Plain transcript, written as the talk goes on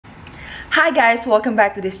Hi guys, welcome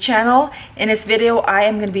back to this channel. In this video, I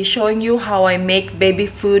am going to be showing you how I make baby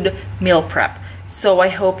food meal prep. So I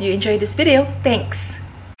hope you enjoy this video. Thanks!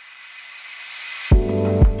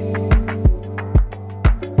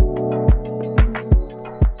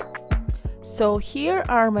 So here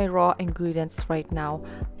are my raw ingredients right now.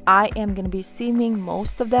 I am going to be steaming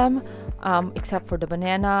most of them, except for the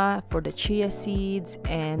banana, for the chia seeds,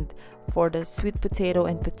 and for the sweet potato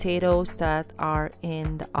and potatoes that are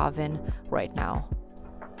in the oven right now.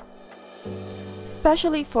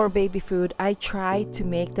 Especially for baby food, I try to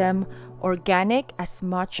make them organic as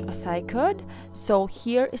much as I could. So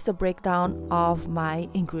here is the breakdown of my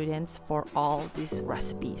ingredients for all these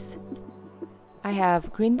recipes. I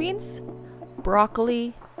have green beans,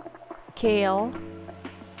 broccoli, kale,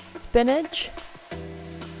 spinach,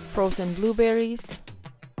 frozen blueberries,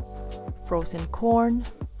 frozen corn,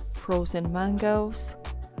 frozen mangoes,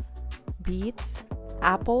 beets,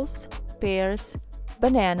 apples, pears,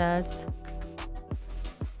 bananas,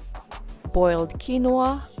 boiled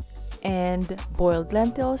quinoa, and boiled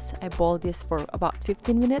lentils. I boiled this for about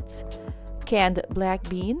 15 minutes, canned black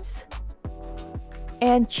beans,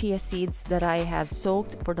 and chia seeds that I have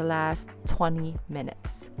soaked for the last 20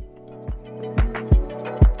 minutes.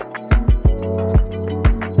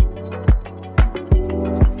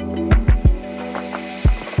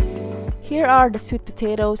 Here are the sweet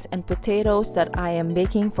potatoes and potatoes that I am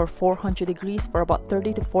baking for 400 degrees for about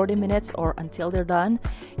 30 to 40 minutes or until they're done.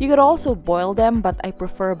 You could also boil them, but I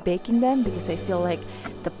prefer baking them because I feel like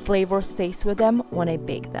the flavor stays with them when I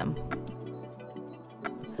bake them.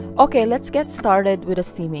 Okay, let's get started with the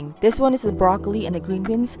steaming. This one is the broccoli and the green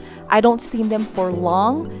beans. I don't steam them for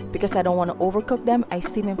long because I don't want to overcook them. I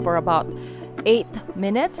steam them for about 8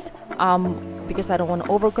 minutes because I don't want to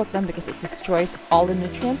overcook them because it destroys all the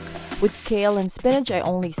nutrients. With kale and spinach, I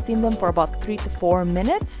only steam them for about 3 to 4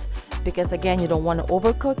 minutes because again, you don't want to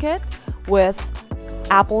overcook it. With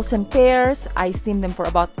apples and pears, I steam them for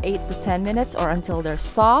about 8 to 10 minutes or until they're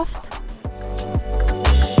soft.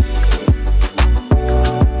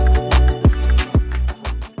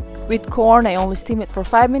 With corn, I only steam it for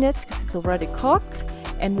 5 minutes because it's already cooked.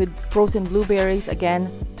 And with frozen blueberries, again,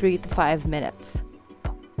 3 to 5 minutes.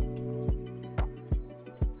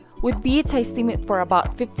 With beets, I steam it for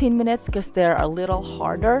about 15 minutes because they're a little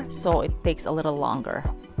harder, so it takes a little longer.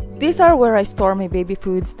 These are where I store my baby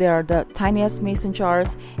foods. They are the tiniest mason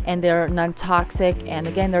jars and they're non-toxic, and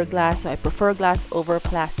again, they're glass, so I prefer glass over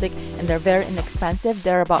plastic, and they're very inexpensive.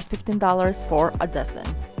 They're about $15 for a dozen.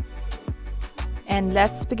 And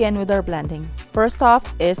let's begin with our blending. First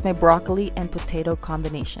off is my broccoli and potato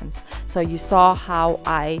combinations. So you saw how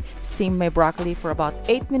I steamed my broccoli for about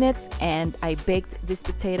 8 minutes and I baked these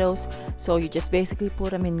potatoes. So you just basically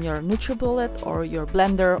put them in your NutriBullet or your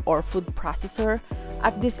blender or food processor.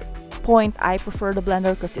 At this point, I prefer the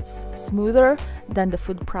blender because it's smoother than the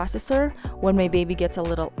food processor. When my baby gets a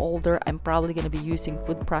little older, I'm probably going to be using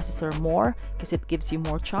food processor more because it gives you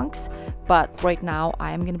more chunks. But right now,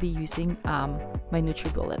 I am going to be using my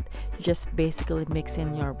NutriBullet. You just basically mix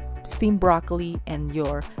in your steamed broccoli and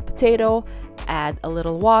your potato, add a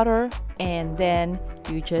little water, and then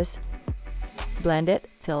you just blend it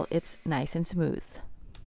till it's nice and smooth.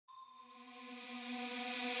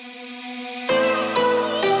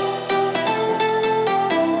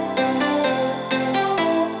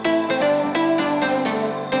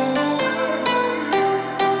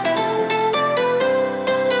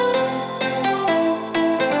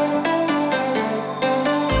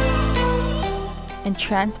 And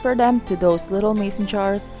transfer them to those little mason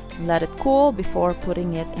jars and let it cool before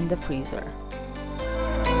putting it in the freezer.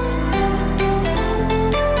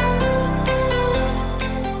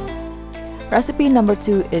 Recipe number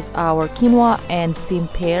 2 is our quinoa and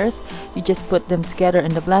steamed pears. You just put them together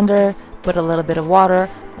in the blender, put a little bit of water,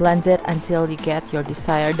 blend it until you get your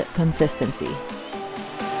desired consistency.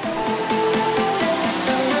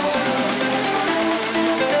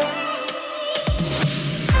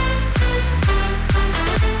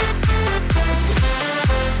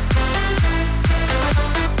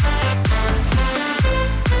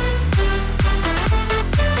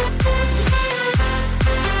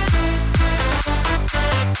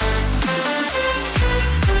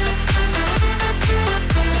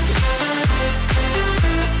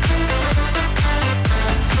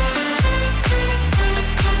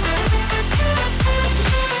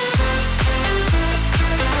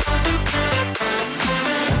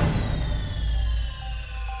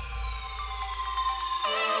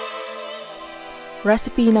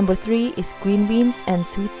 Recipe number 3 is green beans and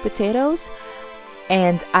sweet potatoes,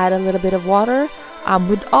 and add a little bit of water.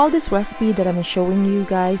 With all this recipe that I'm showing you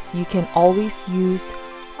guys, you can always use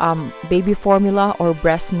baby formula or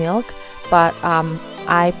breast milk, but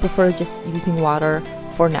I prefer just using water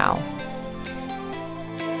for now.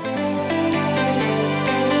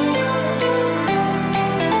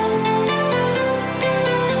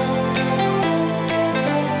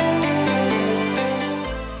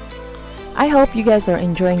 I hope you guys are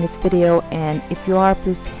enjoying this video, and if you are,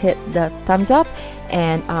 please hit the thumbs up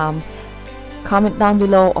and comment down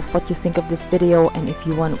below of what you think of this video, and if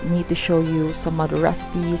you want me to show you some other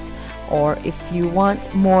recipes, or if you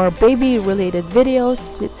want more baby related videos,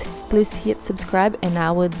 please hit subscribe, and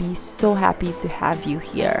I would be so happy to have you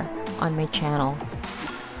here on my channel.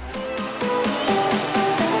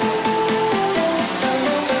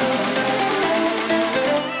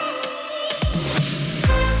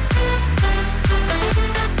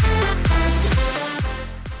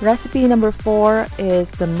 Recipe number 4 is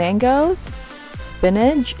the mangoes,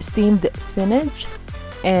 spinach, steamed spinach,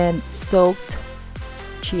 and soaked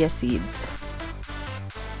chia seeds.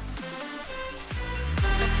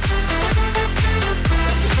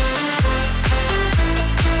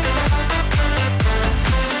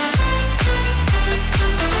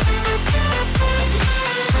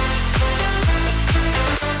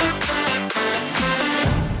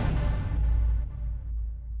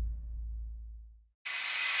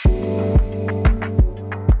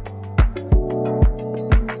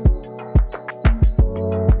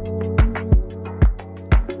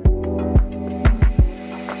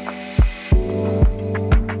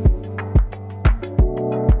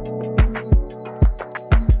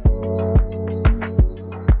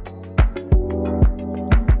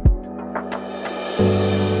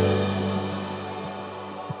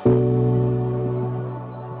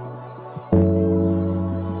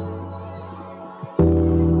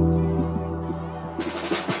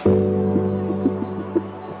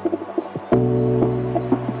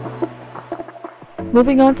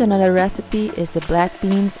 Moving on to another recipe is the black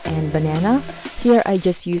beans and banana. Here I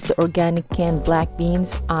just use the organic canned black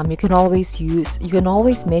beans. You can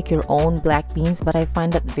always make your own black beans, but I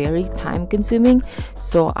find that very time consuming,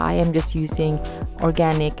 so I am just using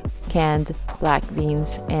organic canned black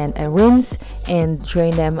beans, and I rinse and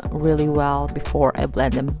drain them really well before I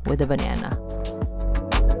blend them with the banana.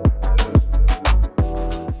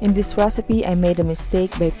 In this recipe, I made a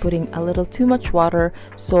mistake by putting a little too much water,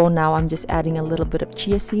 so now I'm just adding a little bit of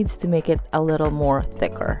chia seeds to make it a little more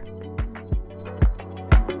thicker.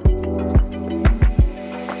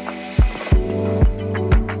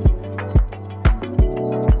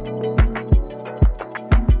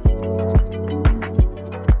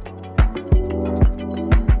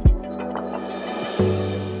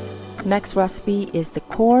 Next recipe is the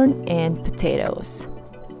corn and potatoes.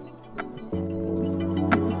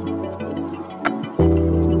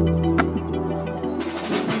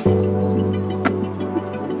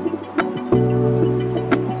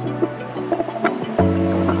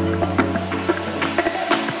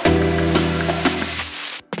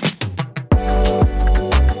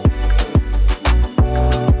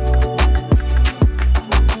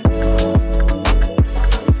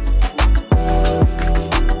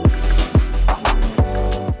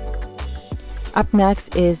 Up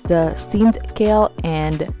next is the steamed kale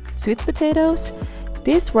and sweet potatoes.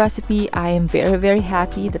 This recipe, I am very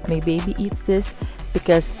happy that my baby eats this,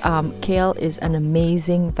 because kale is an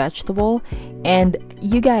amazing vegetable, and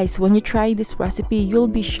you guys, when you try this recipe, you'll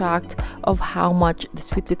be shocked of how much the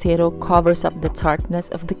sweet potato covers up the tartness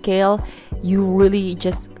of the kale. You really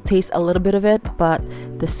just taste a little bit of it, but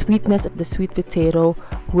the sweetness of the sweet potato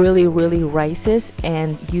really rises,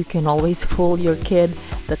 and you can always fool your kid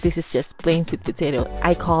that this is just plain sweet potato.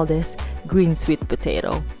 I call this green sweet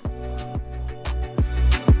potato.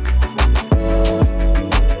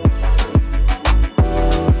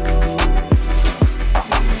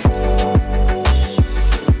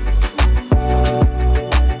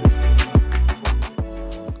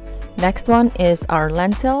 Next one is our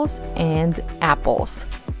lentils and apples.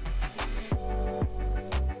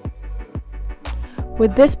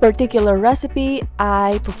 With this particular recipe,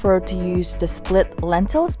 I prefer to use the split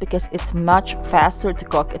lentils because it's much faster to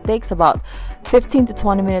cook. It takes about 15 to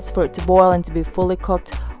 20 minutes for it to boil and to be fully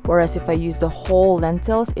cooked, whereas if I use the whole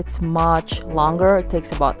lentils, it's much longer. It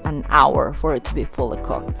takes about an hour for it to be fully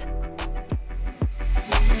cooked.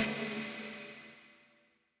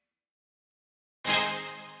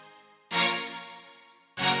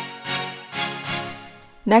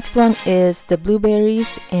 Next one is the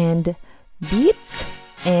blueberries and beets,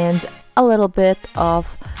 and a little bit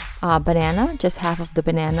of banana, just half of the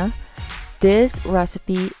banana. This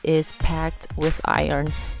recipe is packed with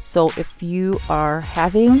iron, so if you are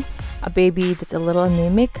having a baby that's a little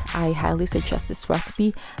anemic, I highly suggest this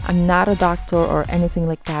recipe. I'm not a doctor or anything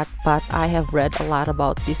like that, but I have read a lot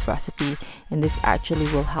about this recipe, and this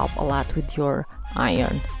actually will help a lot with your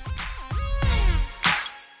iron.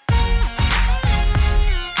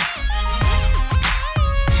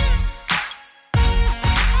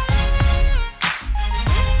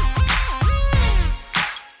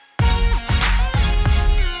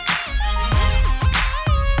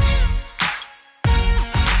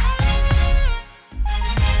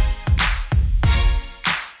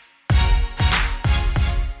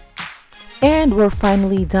 And we're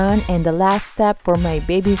finally done, and the last step for my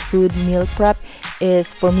baby food meal prep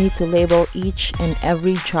is for me to label each and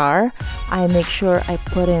every jar. I make sure I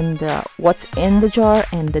put in what's in the jar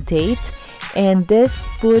and the date. And this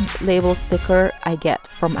food label sticker I get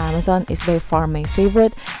from Amazon is by far my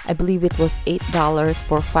favorite. I believe it was $8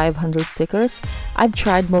 for 500 stickers. I've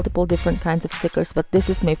tried multiple different kinds of stickers, but this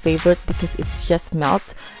is my favorite because it just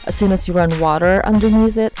melts. As soon as you run water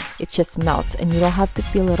underneath it, it just melts and you don't have to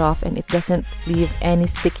peel it off, and it doesn't leave any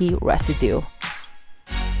sticky residue.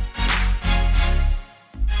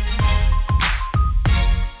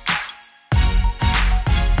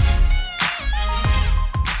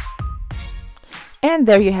 And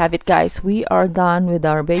there you have it, guys. We are done with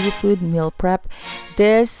our baby food meal prep.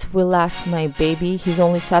 This will last my baby. He's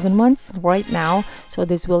only 7 months right now, so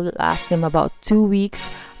this will last him about 2 weeks.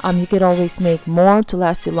 You can always make more to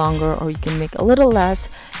last you longer, or you can make a little less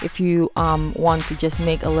if you want to just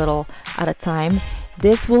make a little at a time.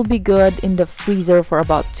 This will be good in the freezer for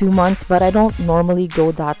about 2 months, but I don't normally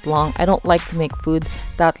go that long. I don't like to make food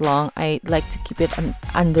that long. I like to keep it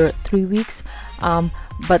under 3 weeks.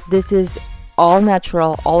 But this is all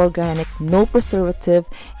natural, all organic, no preservative,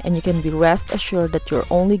 and you can be rest assured that you're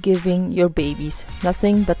only giving your babies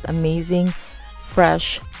nothing but amazing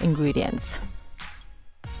fresh ingredients.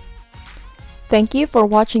 Thank you for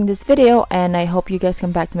watching this video, and I hope you guys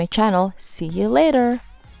come back to my channel. See you later.